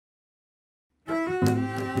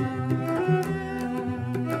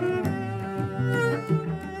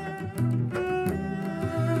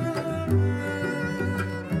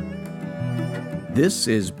This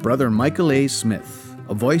is Brother Michael A. Smith,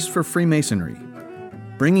 a voice for Freemasonry,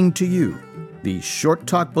 bringing to you the Short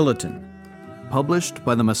Talk Bulletin, published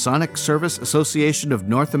by the Masonic Service Association of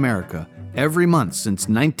North America every month since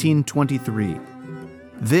 1923.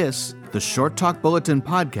 This, the Short Talk Bulletin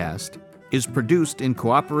podcast, is produced in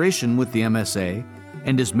cooperation with the MSA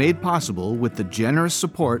and is made possible with the generous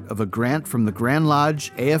support of a grant from the Grand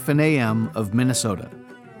Lodge AF&AM of Minnesota.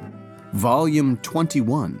 Volume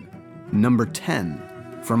 21, Number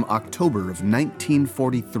 10, from October of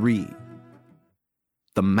 1943.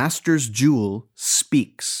 The Master's Jewel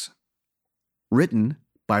Speaks. Written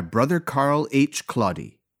by Brother Carl H.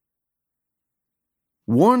 Claudy.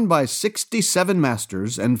 Worn by 67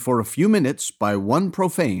 masters and for a few minutes by one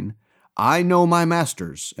profane, I know my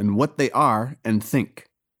masters and what they are and think.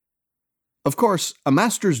 Of course, a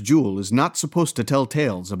master's jewel is not supposed to tell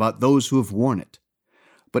tales about those who have worn it.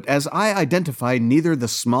 But as I identify neither the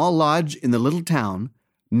small lodge in the little town,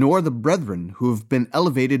 nor the brethren who have been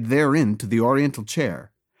elevated therein to the Oriental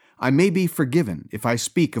chair, I may be forgiven if I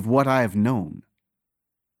speak of what I have known.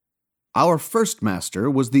 Our first master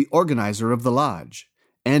was the organizer of the lodge,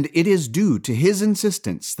 and it is due to his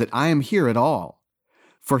insistence that I am here at all,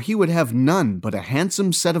 for he would have none but a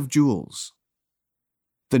handsome set of jewels.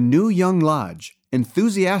 The new young lodge,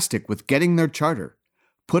 enthusiastic with getting their charter,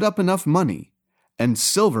 put up enough money, and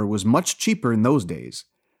silver was much cheaper in those days,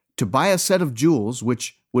 to buy a set of jewels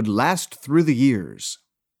which would last through the years.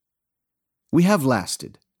 We have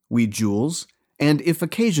lasted, we jewels, and if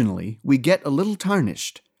occasionally we get a little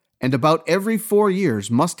tarnished, and about every 4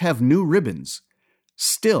 years must have new ribbons,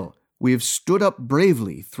 still we have stood up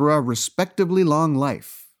bravely through our respectably long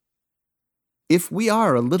life. If we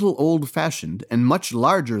are a little old-fashioned and much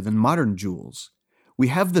larger than modern jewels, we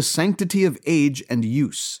have the sanctity of age and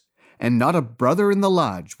use, and not a brother in the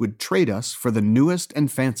lodge would trade us for the newest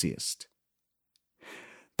and fanciest.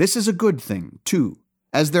 This is a good thing, too,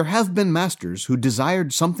 as there have been masters who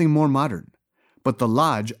desired something more modern, but the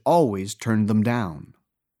lodge always turned them down.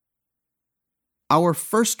 Our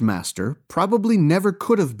first master probably never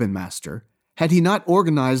could have been master had he not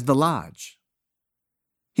organized the lodge.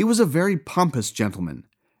 He was a very pompous gentleman,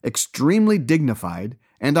 extremely dignified,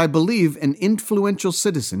 and I believe an influential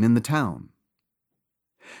citizen in the town.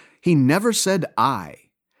 He never said I,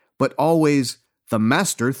 but always, the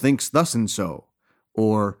master thinks thus and so,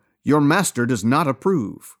 or your master does not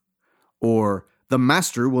approve, or the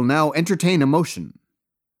master will now entertain a motion.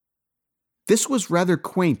 This was rather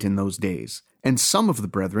quaint in those days, and some of the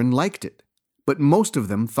brethren liked it, but most of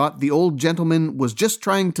them thought the old gentleman was just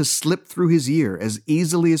trying to slip through his year as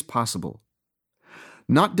easily as possible.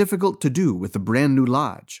 Not difficult to do with a brand new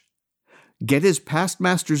lodge. Get his past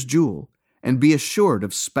master's jewel, and be assured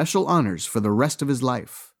of special honors for the rest of his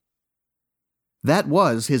life. That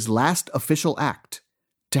was his last official act,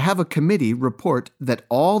 to have a committee report that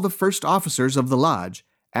all the first officers of the lodge,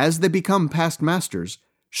 as they become past masters,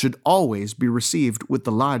 should always be received with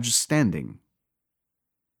the lodge standing.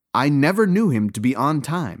 I never knew him to be on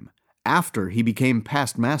time after he became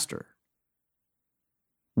past master.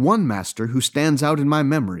 One master who stands out in my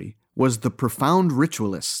memory was the profound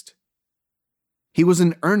ritualist. He was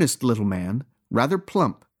an earnest little man, rather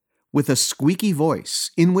plump, with a squeaky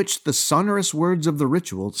voice in which the sonorous words of the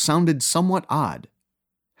ritual sounded somewhat odd.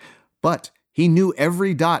 But he knew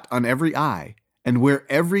every dot on every I, and where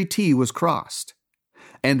every T was crossed.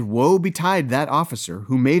 And woe betide that officer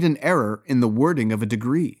who made an error in the wording of a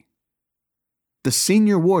degree. The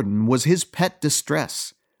senior warden was his pet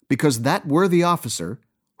distress, because that worthy officer,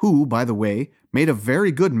 who, by the way, made a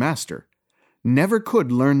very good master, never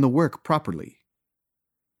could learn the work properly.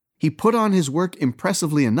 He put on his work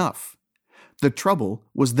impressively enough. The trouble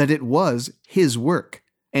was that it was his work,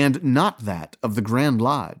 and not that of the Grand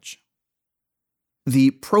Lodge.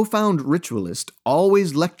 The profound ritualist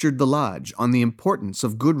always lectured the lodge on the importance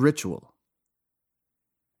of good ritual.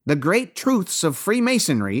 The great truths of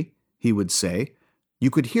Freemasonry, he would say,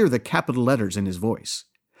 you could hear the capital letters in his voice,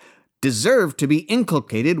 deserve to be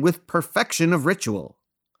inculcated with perfection of ritual.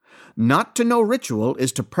 Not to know ritual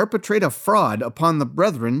is to perpetrate a fraud upon the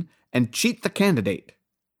brethren and cheat the candidate.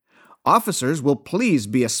 Officers will please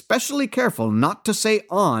be especially careful not to say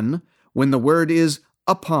on when the word is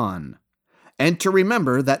upon, and to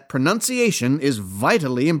remember that pronunciation is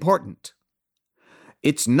vitally important.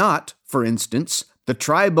 It's not, for instance, the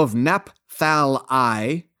tribe of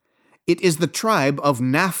Naphtali, it is the tribe of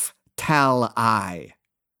Naphtali.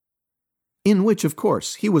 In which, of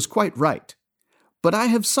course, he was quite right. But I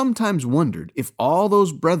have sometimes wondered if all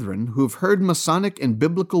those brethren who have heard Masonic and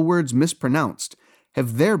biblical words mispronounced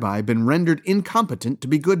have thereby been rendered incompetent to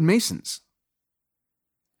be good Masons.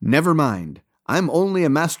 Never mind, I'm only a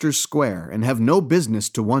master's square and have no business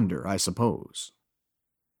to wonder, I suppose.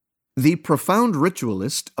 The profound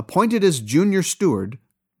ritualist appointed as junior steward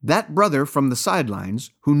that brother from the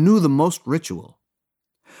sidelines who knew the most ritual.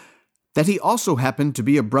 That he also happened to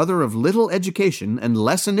be a brother of little education and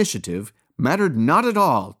less initiative mattered not at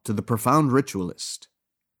all to the profound ritualist.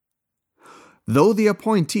 Though the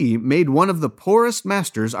appointee made one of the poorest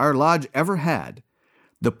masters our lodge ever had,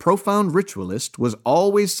 the profound ritualist was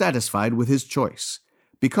always satisfied with his choice,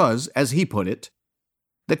 because, as he put it,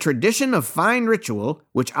 the tradition of fine ritual,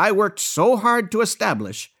 which I worked so hard to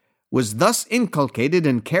establish, was thus inculcated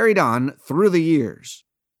and carried on through the years.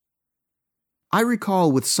 I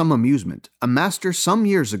recall with some amusement a master some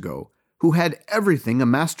years ago who had everything a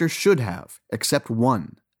master should have, except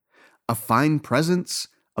one: a fine presence,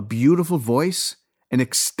 a beautiful voice, an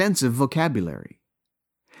extensive vocabulary.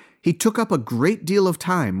 He took up a great deal of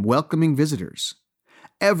time welcoming visitors.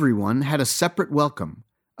 Everyone had a separate welcome,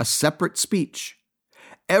 a separate speech.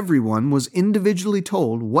 Everyone was individually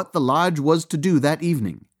told what the lodge was to do that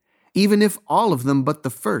evening, even if all of them but the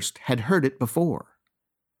first had heard it before.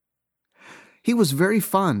 He was very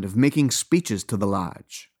fond of making speeches to the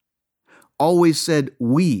lodge. Always said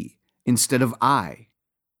 "we" instead of "I."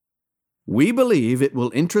 "We believe it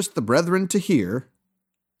will interest the brethren to hear."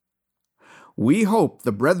 "We hope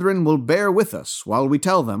the brethren will bear with us while we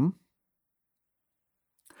tell them."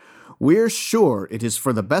 "We're sure it is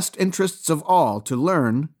for the best interests of all to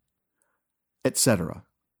learn," etc.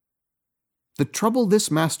 The trouble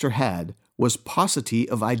this master had was paucity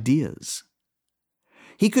of ideas.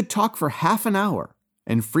 He could talk for half an hour,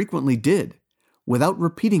 and frequently did, without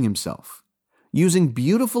repeating himself, using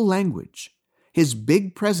beautiful language, his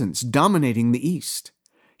big presence dominating the east,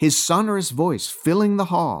 his sonorous voice filling the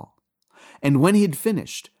hall, and when he had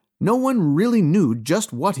finished, no one really knew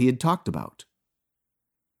just what he had talked about.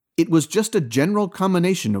 It was just a general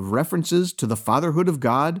combination of references to the fatherhood of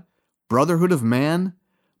God, brotherhood of man,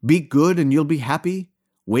 be good and you'll be happy,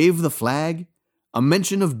 wave the flag, a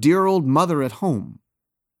mention of dear old mother at home,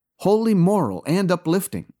 wholly moral and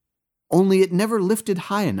uplifting, only it never lifted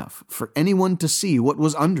high enough for anyone to see what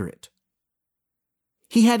was under it.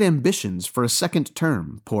 He had ambitions for a second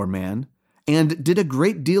term, poor man, and did a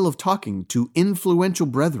great deal of talking to influential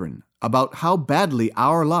brethren about how badly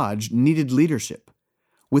our lodge needed leadership,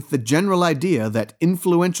 with the general idea that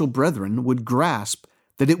influential brethren would grasp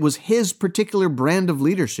that it was his particular brand of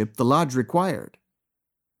leadership the lodge required.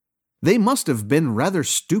 They must have been rather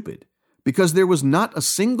stupid, because there was not a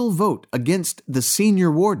single vote against the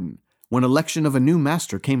senior warden when election of a new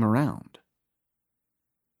master came around.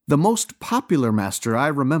 The most popular master I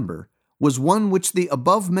remember was one which the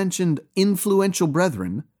above-mentioned influential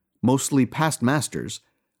brethren, mostly past masters,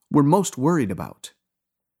 were most worried about.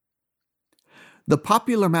 The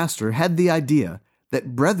popular master had the idea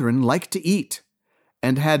that brethren liked to eat,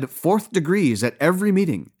 and had 4th degrees at every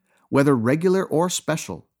meeting, whether regular or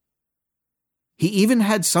special. He even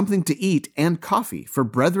had something to eat and coffee for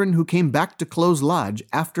brethren who came back to close lodge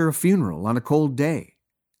after a funeral on a cold day.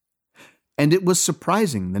 And it was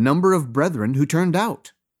surprising the number of brethren who turned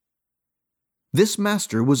out. This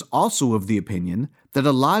master was also of the opinion that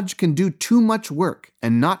a lodge can do too much work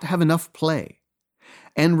and not have enough play,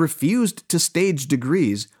 and refused to stage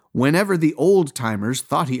degrees whenever the old-timers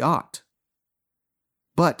thought he ought.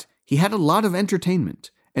 But he had a lot of entertainment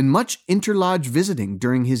and much interlodge visiting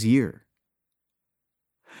during his year.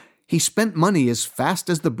 He spent money as fast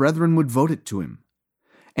as the brethren would vote it to him,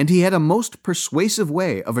 and he had a most persuasive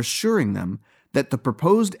way of assuring them that the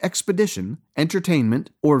proposed expedition,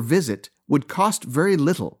 entertainment, or visit would cost very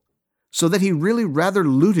little, so that he really rather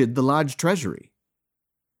looted the lodge treasury.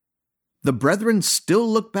 The brethren still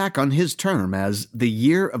look back on his term as the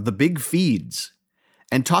year of the big feeds,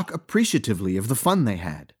 and talk appreciatively of the fun they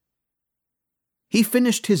had. He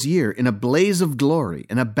finished his year in a blaze of glory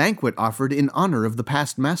and a banquet offered in honor of the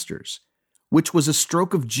past masters, which was a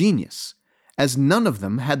stroke of genius, as none of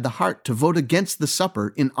them had the heart to vote against the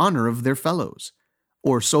supper in honor of their fellows,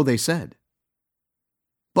 or so they said.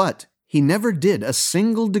 But he never did a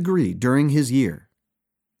single degree during his year.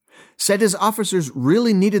 Said his officers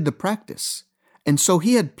really needed the practice, and so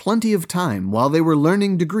he had plenty of time while they were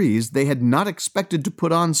learning degrees they had not expected to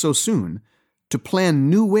put on so soon, to plan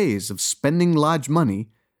new ways of spending lodge money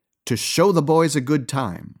to show the boys a good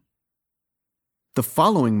time. The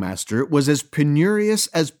following master was as penurious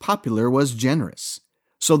as popular was generous,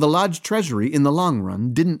 so the lodge treasury in the long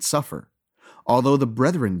run didn't suffer, although the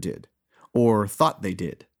brethren did, or thought they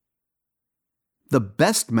did. The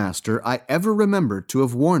best master I ever remember to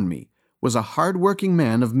have warned me was a hard-working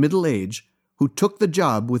man of middle age who took the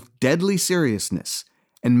job with deadly seriousness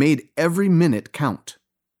and made every minute count.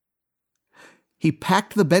 He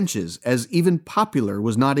packed the benches as even Popular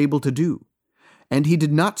was not able to do, and he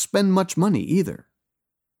did not spend much money either.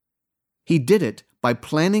 He did it by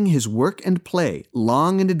planning his work and play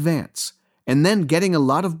long in advance, and then getting a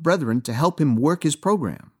lot of brethren to help him work his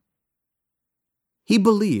program. He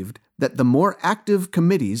believed that the more active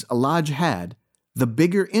committees a lodge had, the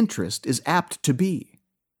bigger interest is apt to be.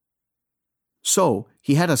 So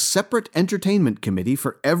he had a separate entertainment committee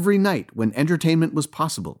for every night when entertainment was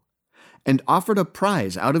possible, and offered a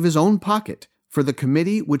prize out of his own pocket for the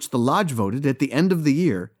committee which the lodge voted at the end of the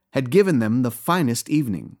year had given them the finest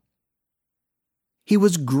evening. He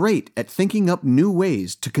was great at thinking up new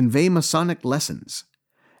ways to convey Masonic lessons,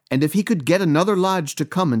 and if he could get another lodge to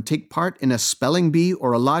come and take part in a spelling bee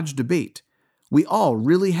or a lodge debate, we all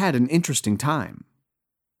really had an interesting time.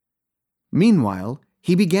 Meanwhile,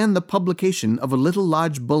 he began the publication of a little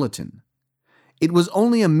lodge bulletin. It was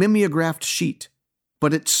only a mimeographed sheet,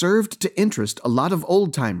 but it served to interest a lot of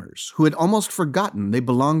old-timers who had almost forgotten they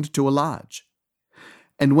belonged to a lodge.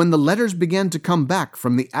 And when the letters began to come back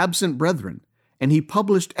from the absent brethren, and he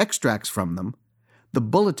published extracts from them, the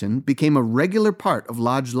bulletin became a regular part of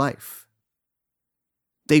lodge life.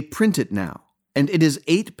 They print it now, and it is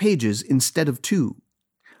 8 pages instead of 2,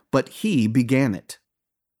 but he began it.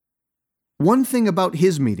 One thing about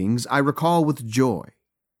his meetings I recall with joy.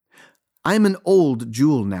 I'm an old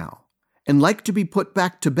jewel now, and like to be put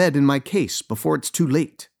back to bed in my case before it's too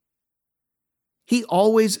late. He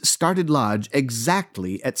always started lodge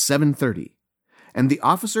exactly at 7:30, and the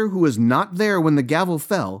officer who was not there when the gavel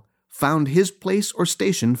fell found his place or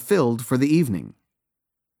station filled for the evening.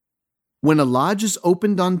 When a lodge is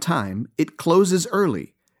opened on time, it closes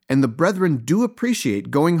early, and the brethren do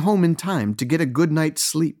appreciate going home in time to get a good night's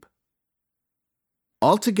sleep.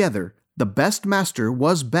 Altogether, the best master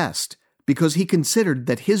was best because he considered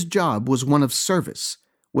that his job was one of service,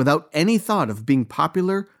 without any thought of being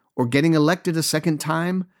popular or getting elected a second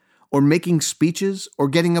time, or making speeches or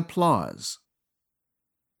getting applause.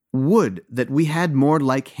 Would that we had more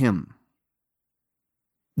like him.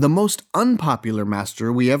 The most unpopular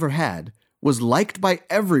master we ever had was liked by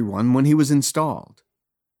everyone when he was installed.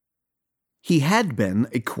 He had been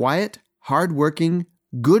a quiet, hard-working,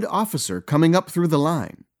 good officer coming up through the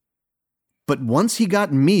line. But once he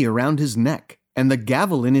got me around his neck and the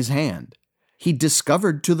gavel in his hand, he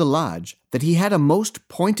discovered to the lodge that he had a most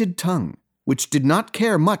pointed tongue, which did not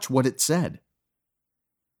care much what it said.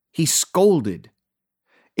 He scolded.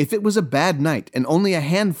 If it was a bad night and only a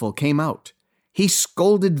handful came out, he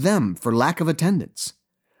scolded them for lack of attendance.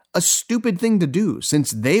 A stupid thing to do,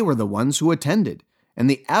 since they were the ones who attended, and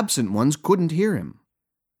the absent ones couldn't hear him.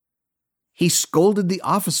 He scolded the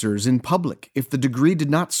officers in public if the degree did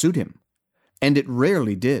not suit him, and it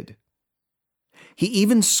rarely did. He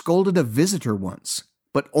even scolded a visitor once,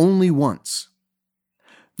 but only once.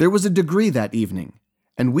 There was a degree that evening,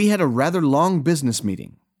 and we had a rather long business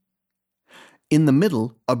meeting. In the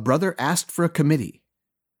middle, a brother asked for a committee.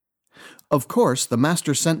 Of course, the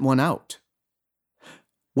master sent one out.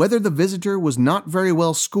 Whether the visitor was not very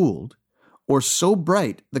well schooled, or so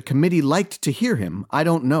bright the committee liked to hear him, I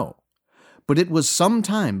don't know, but it was some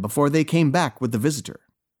time before they came back with the visitor.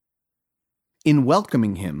 In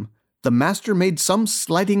welcoming him, the master made some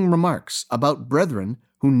slighting remarks about brethren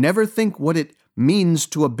who never think what it means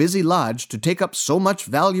to a busy lodge to take up so much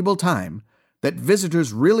valuable time that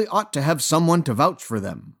visitors really ought to have someone to vouch for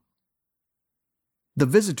them. The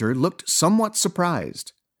visitor looked somewhat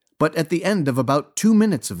surprised, but at the end of about 2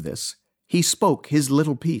 minutes of this, he spoke his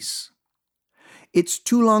little piece. It's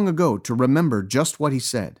too long ago to remember just what he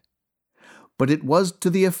said, but it was to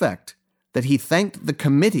the effect that he thanked the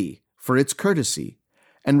committee for its courtesy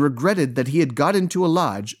and regretted that he had got into a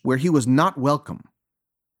lodge where he was not welcome.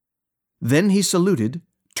 Then he saluted,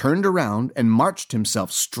 turned around, and marched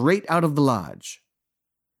himself straight out of the lodge.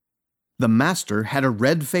 The master had a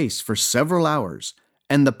red face for several hours,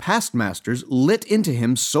 and the past masters lit into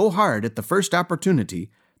him so hard at the first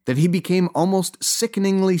opportunity that he became almost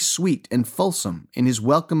sickeningly sweet and fulsome in his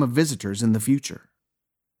welcome of visitors in the future.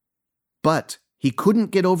 But he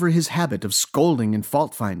couldn't get over his habit of scolding and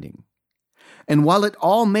fault-finding. And while it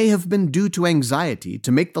all may have been due to anxiety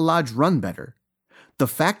to make the lodge run better, the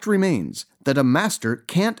fact remains that a master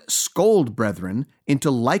can't scold brethren into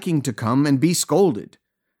liking to come and be scolded,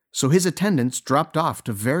 so his attendance dropped off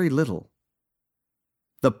to very little.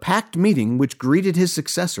 The packed meeting which greeted his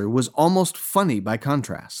successor was almost funny by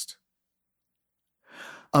contrast.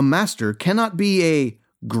 A master cannot be a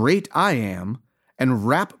great I am and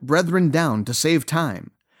rap brethren down to save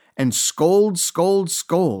time, and scold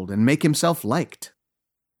and make himself liked.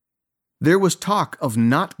 There was talk of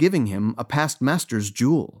not giving him a past master's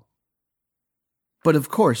jewel. But of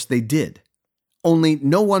course they did, only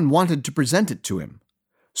no one wanted to present it to him,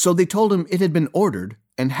 so they told him it had been ordered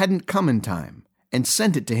and hadn't come in time, and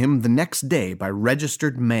sent it to him the next day by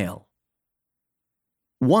registered mail.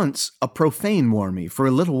 Once a profane wore me for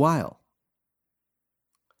a little while.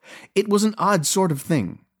 It was an odd sort of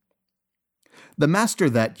thing. The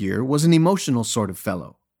master that year was an emotional sort of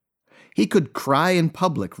fellow. He could cry in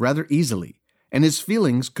public rather easily, and his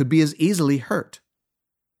feelings could be as easily hurt.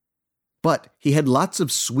 But he had lots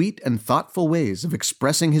of sweet and thoughtful ways of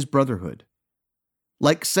expressing his brotherhood,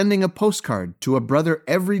 like sending a postcard to a brother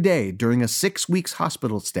every day during a 6 weeks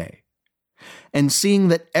hospital stay, and seeing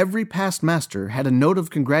that every past master had a note of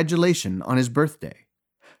congratulation on his birthday,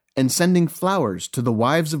 and sending flowers to the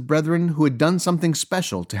wives of brethren who had done something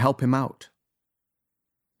special to help him out.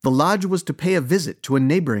 The lodge was to pay a visit to a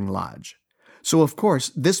neighboring lodge, so of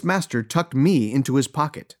course this master tucked me into his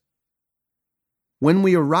pocket. When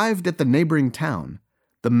we arrived at the neighboring town,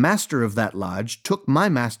 the master of that lodge took my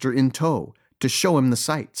master in tow to show him the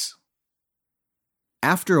sights.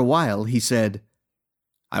 After a while he said,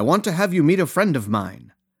 "I want to have you meet a friend of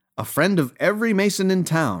mine, a friend of every Mason in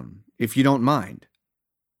town, if you don't mind."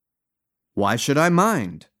 "Why should I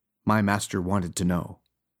mind?" my master wanted to know.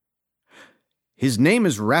 "His name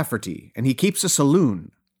is Rafferty, and he keeps a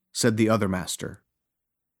saloon," said the other master.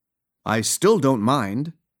 "I still don't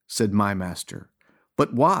mind," said my master.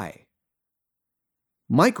 "But why?"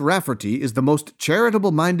 "Mike Rafferty is the most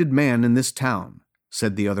charitable-minded man in this town,"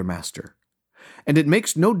 said the other master, "and it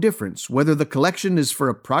makes no difference whether the collection is for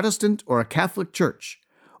a Protestant or a Catholic church,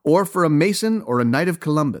 or for a Mason or a Knight of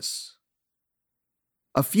Columbus.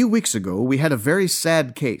 A few weeks ago we had a very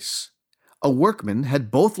sad case. A workman had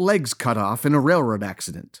both legs cut off in a railroad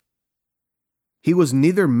accident. He was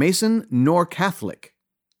neither Mason nor Catholic,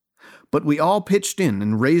 but we all pitched in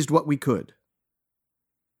and raised what we could.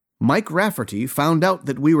 Mike Rafferty found out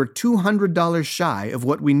that we were $200 shy of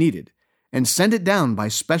what we needed and sent it down by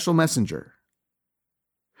special messenger.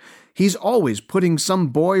 He's always putting some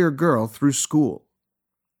boy or girl through school,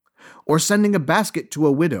 or sending a basket to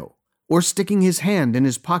a widow, or sticking his hand in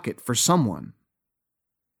his pocket for someone.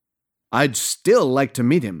 "I'd still like to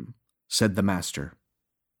meet him," said the master.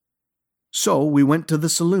 So we went to the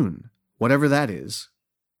saloon, whatever that is,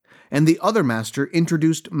 and the other master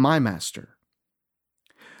introduced my master.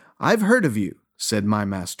 "I've heard of you," said my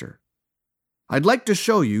master. "I'd like to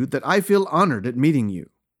show you that I feel honored at meeting you."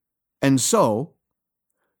 And so,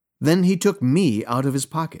 then he took me out of his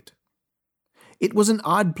pocket. It was an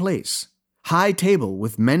odd place, high table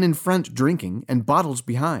with men in front drinking and bottles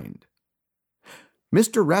behind.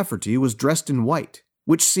 Mr. Rafferty was dressed in white,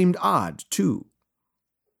 which seemed odd, too.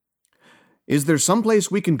 "Is there some place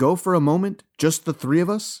we can go for a moment, just the three of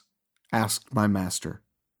us?" asked my master.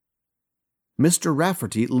 Mr.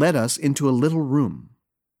 Rafferty led us into a little room.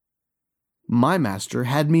 My master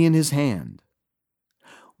had me in his hand.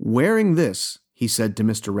 "Wearing this," he said to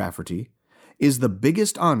Mr. Rafferty, "is the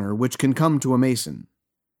biggest honor which can come to a Mason.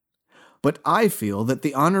 But I feel that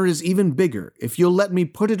the honor is even bigger if you'll let me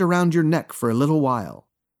put it around your neck for a little while.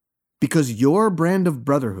 Because your brand of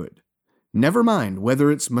brotherhood, never mind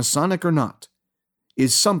whether it's Masonic or not,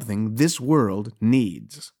 is something this world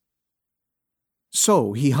needs."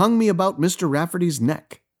 So he hung me about Mr. Rafferty's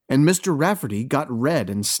neck, and Mr. Rafferty got red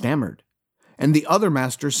and stammered, and the other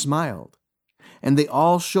master smiled, and they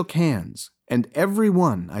all shook hands, and every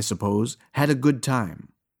one, I suppose, had a good time.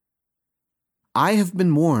 I have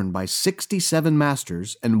been worn by 67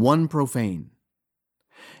 masters and 1 profane.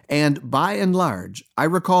 And by and large, I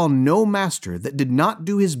recall no master that did not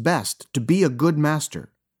do his best to be a good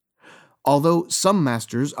master, although some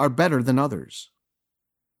masters are better than others.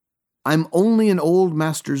 I'm only an old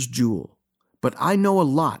master's jewel, but I know a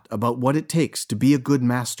lot about what it takes to be a good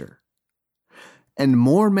master. And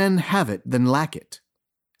more men have it than lack it,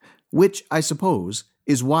 which, I suppose,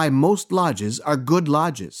 is why most lodges are good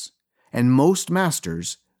lodges, and most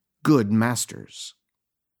masters, good masters.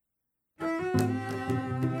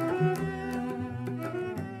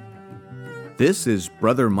 This is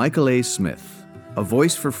Brother Michael A. Smith, a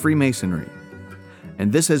voice for Freemasonry,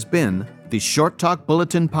 and this has been the Short Talk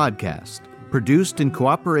Bulletin podcast, produced in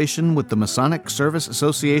cooperation with the Masonic Service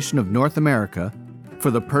Association of North America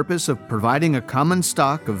for the purpose of providing a common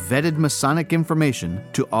stock of vetted Masonic information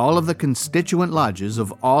to all of the constituent lodges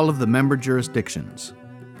of all of the member jurisdictions,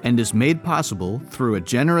 and is made possible through a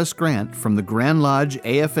generous grant from the Grand Lodge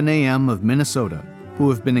AF&AM of Minnesota, who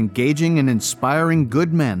have been engaging and inspiring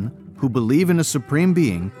good men who believe in a supreme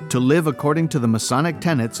being to live according to the Masonic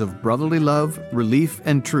tenets of brotherly love, relief,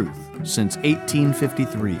 and truth since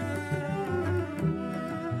 1853.